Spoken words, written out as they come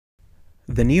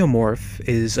The Neomorph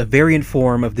is a variant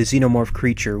form of the xenomorph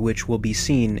creature which will be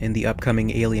seen in the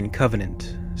upcoming Alien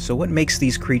Covenant. So what makes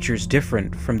these creatures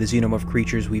different from the xenomorph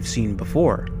creatures we've seen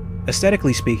before?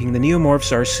 Aesthetically speaking, the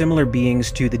Neomorphs are similar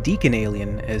beings to the Deacon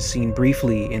alien as seen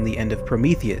briefly in the end of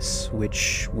Prometheus,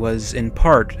 which was in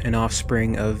part an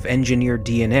offspring of engineered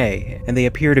DNA, and they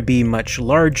appear to be much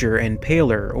larger and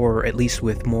paler, or at least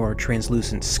with more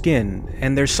translucent skin,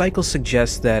 and their cycle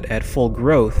suggests that at full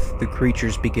growth, the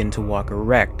creatures begin to walk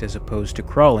erect as opposed to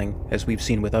crawling, as we've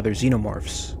seen with other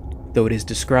xenomorphs. Though it is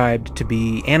described to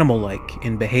be animal-like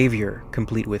in behavior,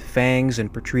 complete with fangs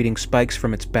and protruding spikes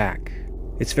from its back.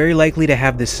 It's very likely to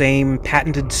have the same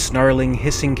patented snarling,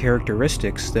 hissing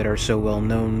characteristics that are so well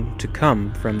known to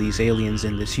come from these aliens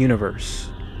in this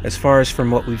universe. As far as from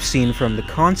what we've seen from the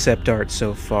concept art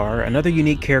so far, another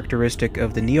unique characteristic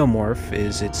of the Neomorph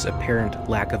is its apparent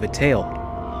lack of a tail.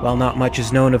 While not much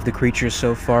is known of the creatures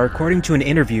so far, according to an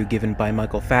interview given by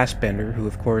Michael Fassbender, who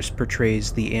of course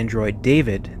portrays the android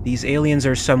David, these aliens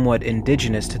are somewhat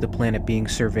indigenous to the planet being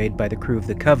surveyed by the crew of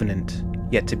the Covenant,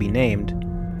 yet to be named,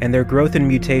 and their growth and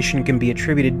mutation can be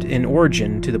attributed in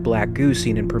origin to the black goo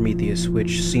seen in Prometheus,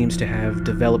 which seems to have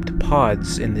developed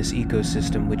pods in this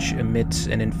ecosystem which emits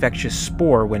an infectious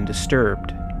spore when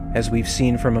disturbed, as we've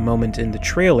seen from a moment in the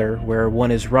trailer where one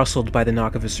is rustled by the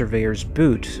knock of a surveyor's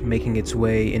boot, making its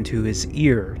way into his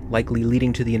ear, likely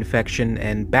leading to the infection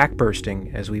and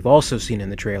backbursting, as we've also seen in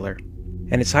the trailer.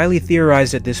 And it's highly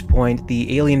theorized at this point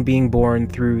the alien being born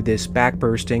through this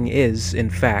backbursting is, in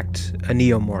fact, a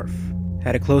Neomorph.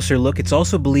 At a closer look, it's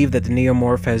also believed that the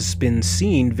Neomorph has been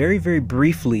seen very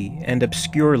briefly and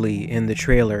obscurely in the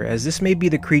trailer, as this may be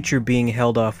the creature being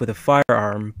held off with a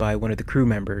firearm by one of the crew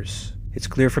members. It's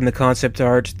clear from the concept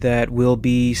art that we'll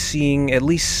be seeing at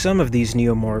least some of these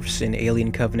Neomorphs in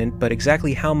Alien Covenant, but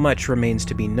exactly how much remains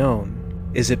to be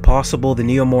known. Is it possible the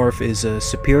Neomorph is a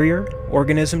superior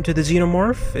organism to the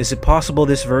Xenomorph? Is it possible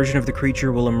this version of the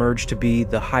creature will emerge to be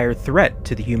the higher threat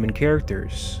to the human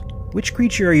characters? Which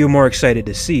creature are you more excited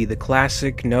to see, the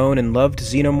classic, known and loved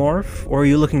Xenomorph, or are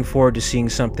you looking forward to seeing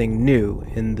something new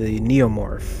in the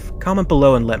Neomorph? Comment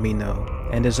below and let me know.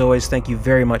 And as always, thank you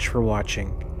very much for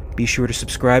watching. Be sure to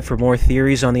subscribe for more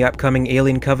theories on the upcoming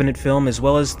Alien Covenant film, as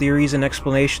well as theories and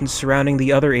explanations surrounding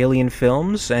the other Alien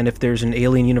films, and if there's an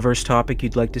Alien Universe topic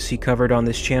you'd like to see covered on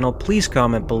this channel, please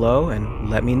comment below and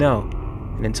let me know.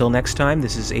 And until next time,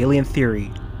 this is Alien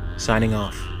Theory, signing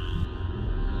off.